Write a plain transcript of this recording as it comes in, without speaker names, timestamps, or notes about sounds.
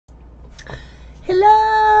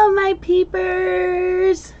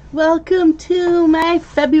peepers, welcome to my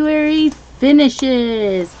February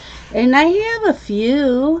finishes, and I have a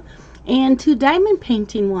few and two diamond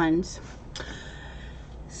painting ones.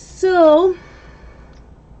 So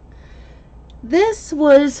this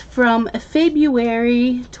was from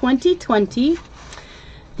February 2020.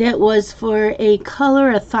 That was for a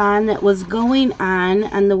color-a-thon that was going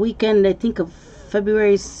on the weekend, I think, of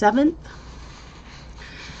February 7th.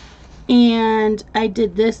 And I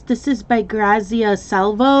did this. This is by Grazia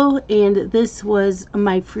Salvo, and this was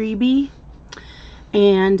my freebie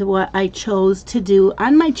and what I chose to do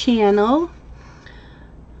on my channel.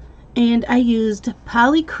 And I used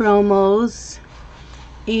polychromos,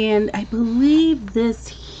 and I believe this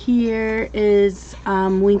here is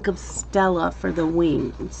Wink of Stella for the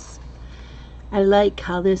wings. I like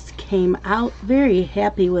how this came out. Very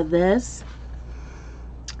happy with this.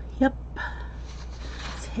 Yep.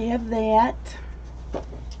 Have that.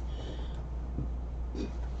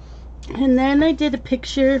 And then I did a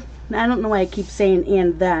picture. I don't know why I keep saying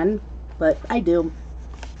and then, but I do.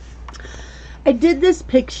 I did this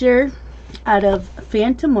picture out of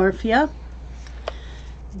Phantomorphia.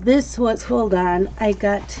 This was, hold on, I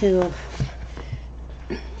got to,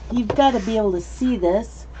 you've got to be able to see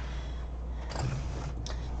this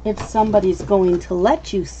if somebody's going to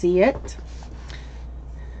let you see it.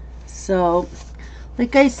 So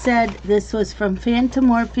like I said, this was from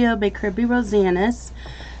Phantomorphia by Kirby Rosanis.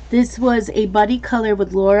 This was a buddy color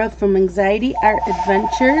with Laura from Anxiety Art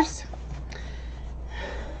Adventures.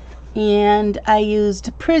 And I used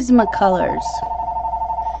Prismacolors.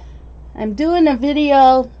 I'm doing a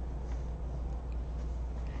video.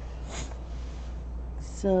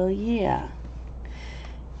 So yeah.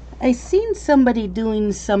 I seen somebody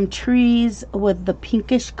doing some trees with the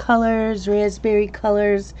pinkish colors, raspberry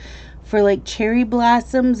colors, for like cherry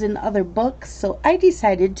blossoms in other books, so I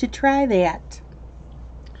decided to try that.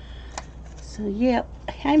 So yeah,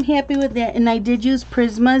 I'm happy with that. And I did use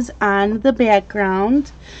Prismas on the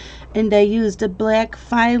background, and I used a black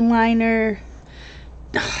fine liner.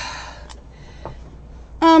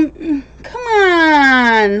 Come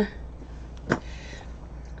on,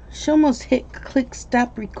 she almost hit click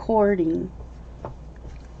stop recording.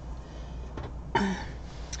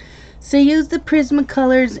 So I used the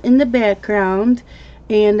Prismacolors in the background,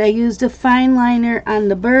 and I used a fine liner on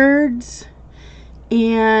the birds,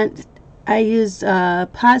 and I used a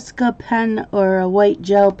Posca pen or a white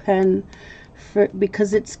gel pen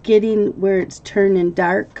because it's getting where it's turning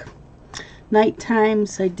dark nighttime,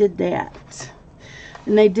 so I did that.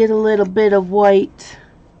 And I did a little bit of white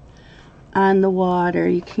on the water.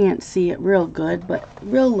 You can't see it real good, but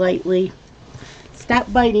real lightly.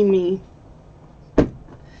 Stop biting me.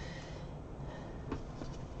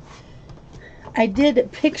 I did a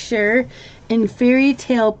picture in Fairy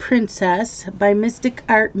Tale Princess by Mystic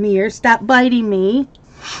Art Mirror. Stop biting me.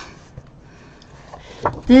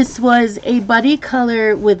 This was a buddy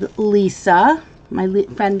color with Lisa, my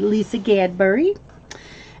friend Lisa Gadbury.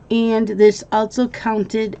 And this also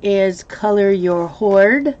counted as Color Your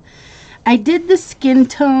Horde. I did the skin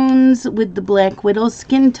tones with the Black Widow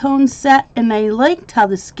skin tone set, and I liked how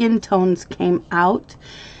the skin tones came out.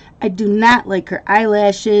 I do not like her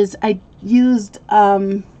eyelashes. I used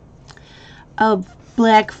a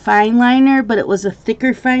black fine liner, but it was a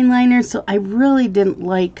thicker fine liner, so I really didn't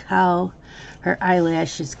like how her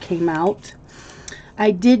eyelashes came out.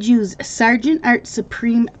 I did use Sargent Art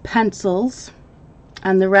Supreme pencils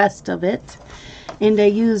on the rest of it, and I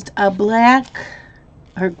used a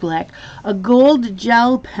a gold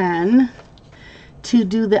gel pen to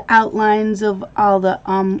do the outlines of all the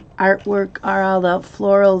artwork, or all the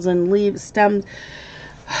florals and leaves, stems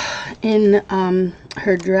in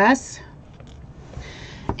her dress.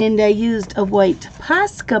 And I used a white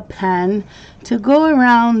Posca pen to go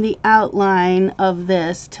around the outline of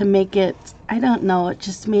this to make it, I don't know, it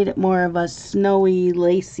just made it more of a snowy,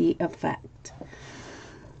 lacy effect.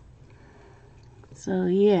 So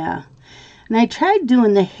yeah. And I tried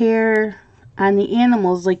doing the hair on the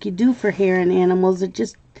animals like you do for hair and animals. It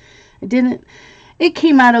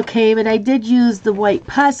came out okay, but I did use the white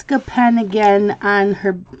Posca pen again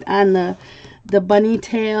on the bunny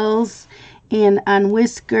tails and on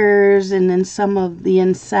whiskers, and then some of the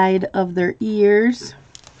inside of their ears.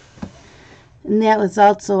 And that was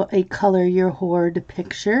also a Color Your Horde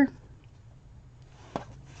picture.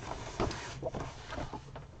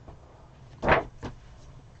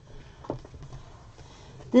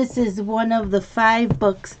 This is one of the 5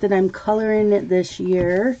 books that I'm coloring it this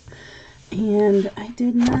year. And I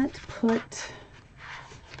did not put,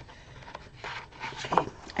 okay,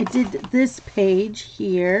 I did this page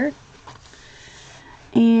here.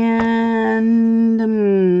 And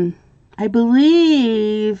I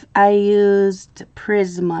believe I used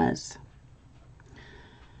Prismas.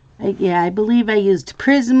 I believe I used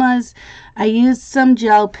Prismas. I used some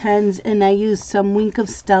gel pens, and I used some Wink of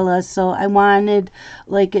Stella. So I wanted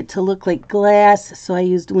like it to look like glass, so I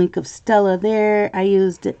used Wink of Stella there. I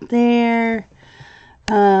used it there.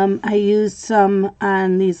 I used some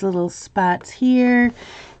on these little spots here,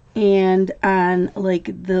 and on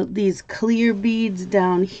like these clear beads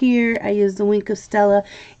down here. I used the Wink of Stella,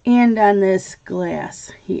 and on this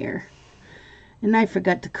glass here. And I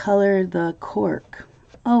forgot to color the cork.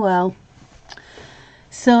 Oh well.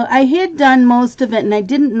 So I had done most of it, and I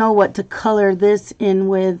didn't know what to color this in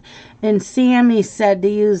with, and Sammy said to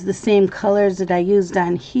use the same colors that I used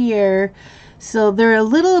on here. So they're a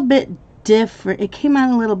little bit different. It came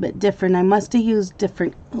out a little bit different. I must have used a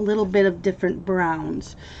little bit of different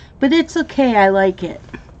browns, but it's okay. I like it.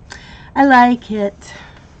 I like it.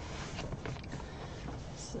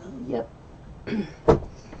 So yep.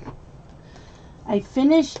 I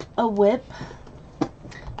finished a whip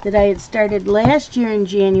that I had started last year in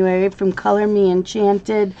January from Color Me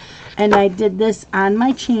Enchanted, and I did this on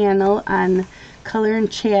my channel on Color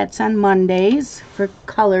and Chats on Mondays for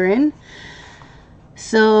coloring.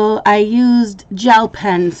 So I used gel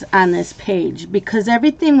pens on this page because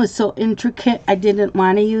everything was so intricate. I didn't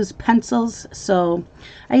want to use pencils, so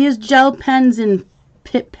I used gel pens and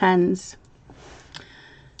pit pens.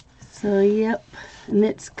 So yep, and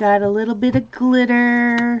it's got a little bit of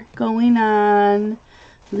glitter going on.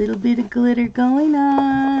 Little bit of glitter going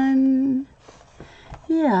on.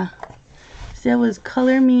 Yeah. So that was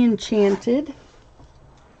Color Me Enchanted.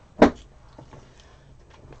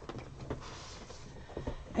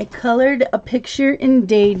 I colored a picture in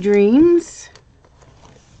Daydreams.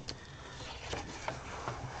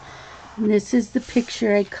 And this is the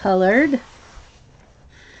picture I colored.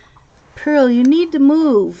 Pearl, you need to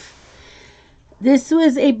move. This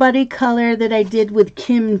was a buddy color that I did with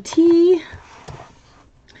Kim T.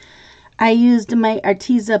 I used my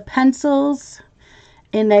Arteza pencils,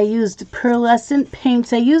 and I used pearlescent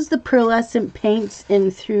paints. I used the pearlescent paints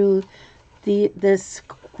in through this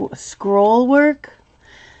scroll work.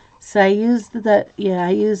 So I used the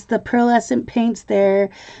pearlescent paints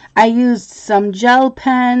there. I used some gel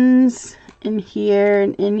pens in here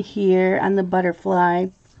and in here on the butterfly.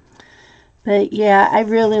 But yeah, I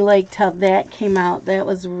really liked how that came out. That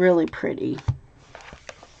was really pretty.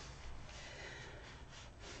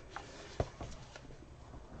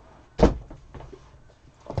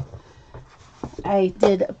 I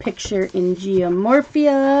did a picture in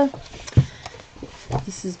Geomorphia.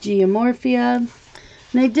 This is Geomorphia.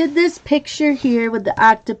 And I did this picture here with the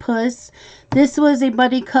octopus. This was a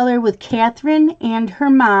buddy color with Catherine and her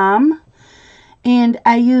mom. And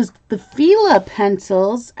I used the Fila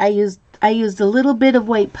pencils. I used a little bit of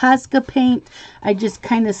white Posca paint. I just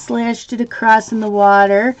kind of slashed it across in the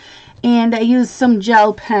water. And I used some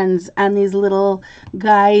gel pens on these little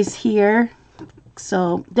guys here.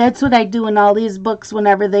 So that's what I do in all these books.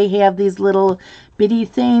 Whenever they have these little bitty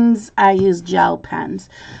things, I use gel pens.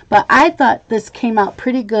 But I thought this came out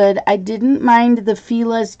pretty good. I didn't mind the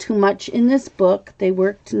Filas too much in this book. They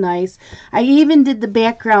worked nice. I even did the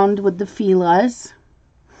background with the Filas.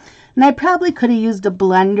 And I probably could have used a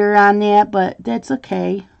blender on that, but that's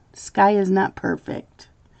okay. Sky is not perfect.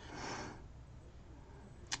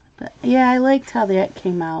 But yeah, I liked how that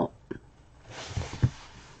came out.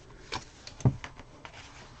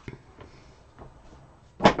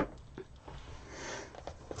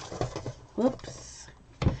 Whoops.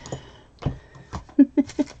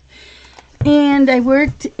 And I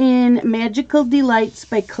worked in Magical Delights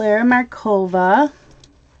by Clara Markova.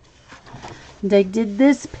 And I did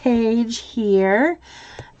this page here.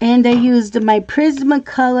 And I used my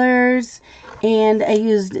Prismacolors. And I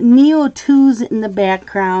used Neo 2s in the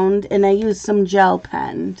background. And I used some gel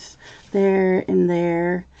pens there and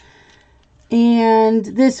there. And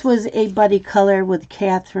this was a buddy color with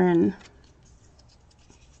Catherine.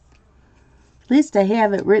 At least I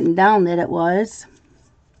have it written down that it was.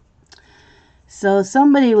 So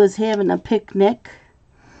somebody was having a picnic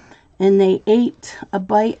and they ate a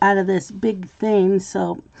bite out of this big thing.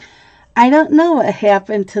 So I don't know what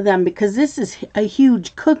happened to them because this is a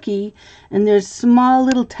huge cookie and there's small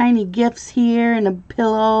little tiny gifts here and the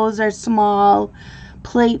pillows are small,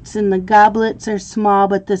 plates and the goblets are small,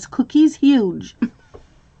 but this cookie's huge.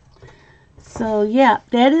 So yeah,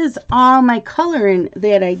 that is all my coloring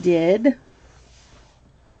that I did.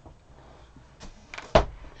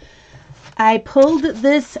 I pulled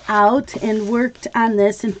this out and worked on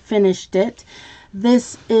this and finished it.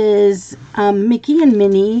 This is Mickey and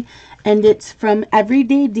Minnie, and it's from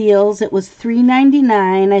Everyday Deals. It was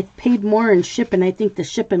 $3.99. I paid more in shipping. I think the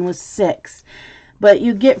shipping was $6. But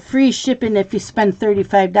you get free shipping if you spend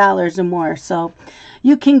 $35 or more. So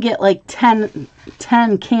you can get like 10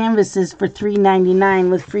 canvases for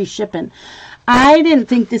 $3.99 with free shipping. I didn't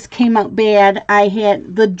think this came out bad.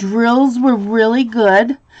 The drills were really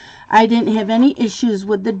good. I didn't have any issues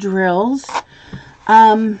with the drills.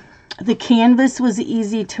 The canvas was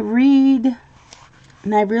easy to read,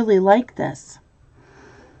 and I really like this.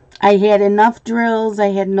 I had enough drills. I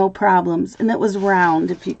had no problems, and it was round.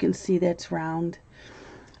 If you can see, that's round.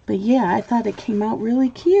 But yeah, I thought it came out really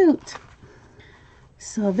cute.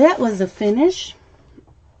 So that was a finish.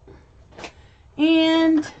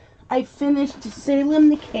 And I finished Salem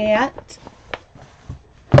the cat.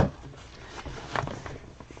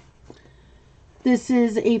 This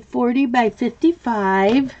is a 40 by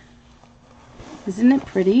 55. Isn't it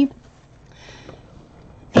pretty?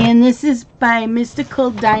 And this is by Mystical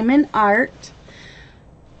Diamond Art.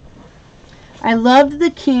 I loved the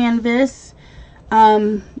canvas.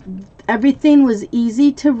 Everything was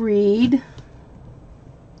easy to read.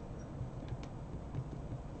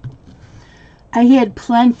 I had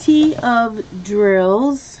plenty of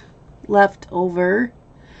drills left over.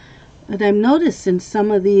 But I'm noticing some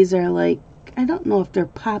of these are like, I don't know if they're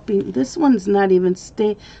popping. This one's not even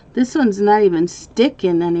sticking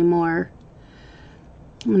anymore.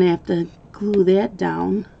 I'm gonna have to glue that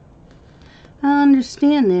down. I don't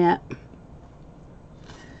understand that.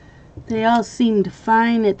 They all seemed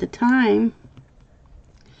fine at the time.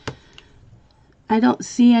 I don't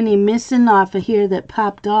see any missing off of here that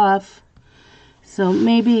popped off. So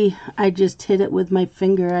maybe I just hit it with my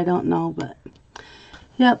finger. I don't know, but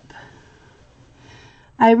yep.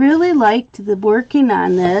 I really liked the working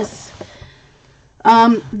on this.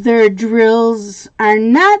 Their drills are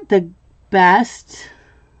not the best.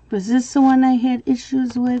 Was this the one I had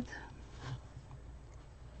issues with?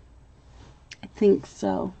 I think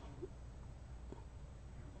so.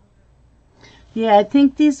 Yeah, I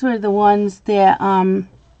think these were the ones that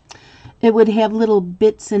it would have little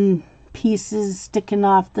bits and pieces sticking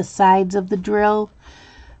off the sides of the drill.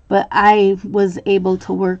 But I was able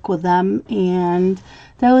to work with them, and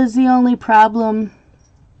that was the only problem,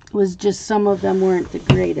 was just some of them weren't the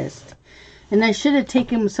greatest. And I should have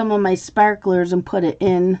taken some of my sparklers and put it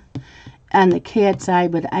in on the cat's eye,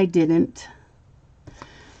 but I didn't.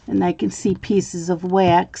 And I can see pieces of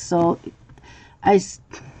wax, so I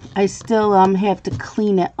still have to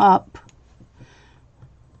clean it up.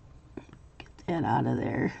 Get that out of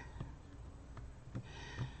there.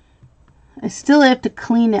 I still have to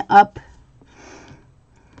clean it up.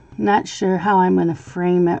 Not sure how I'm going to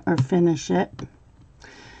frame it or finish it.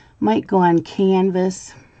 Might go on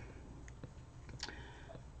canvas.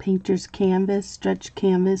 Painter's canvas, stretch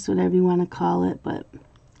canvas, whatever you want to call it. But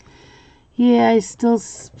yeah, I still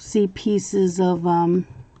see pieces of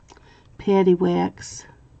patty wax.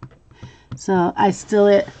 So I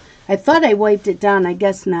thought I wiped it down. I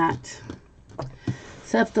guess not.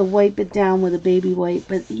 So I have to wipe it down with a baby wipe.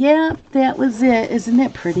 But yeah, that was it. Isn't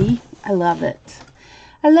it pretty? I love it.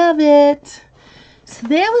 I love it. So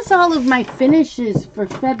that was all of my finishes for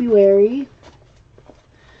February.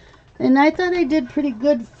 And I thought I did pretty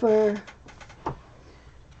good for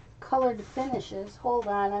colored finishes. Hold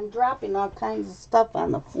on, I'm dropping all kinds of stuff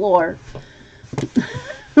on the floor.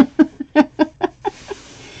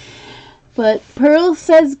 But Pearl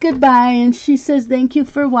says goodbye, and she says thank you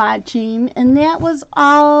for watching. And that was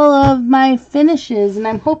all of my finishes, and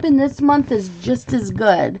I'm hoping this month is just as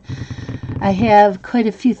good. I have quite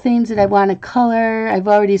a few things that I want to color. I've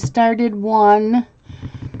already started one.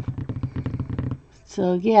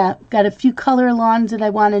 So yeah, got a few color lawns that I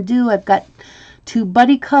want to do. I've got 2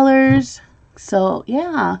 buddy colors. So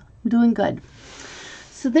yeah, I'm doing good.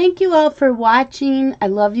 So thank you all for watching. I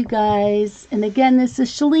love you guys. And again, this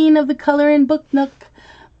is Shalene of the Color and Book Nook.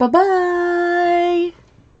 Bye-bye.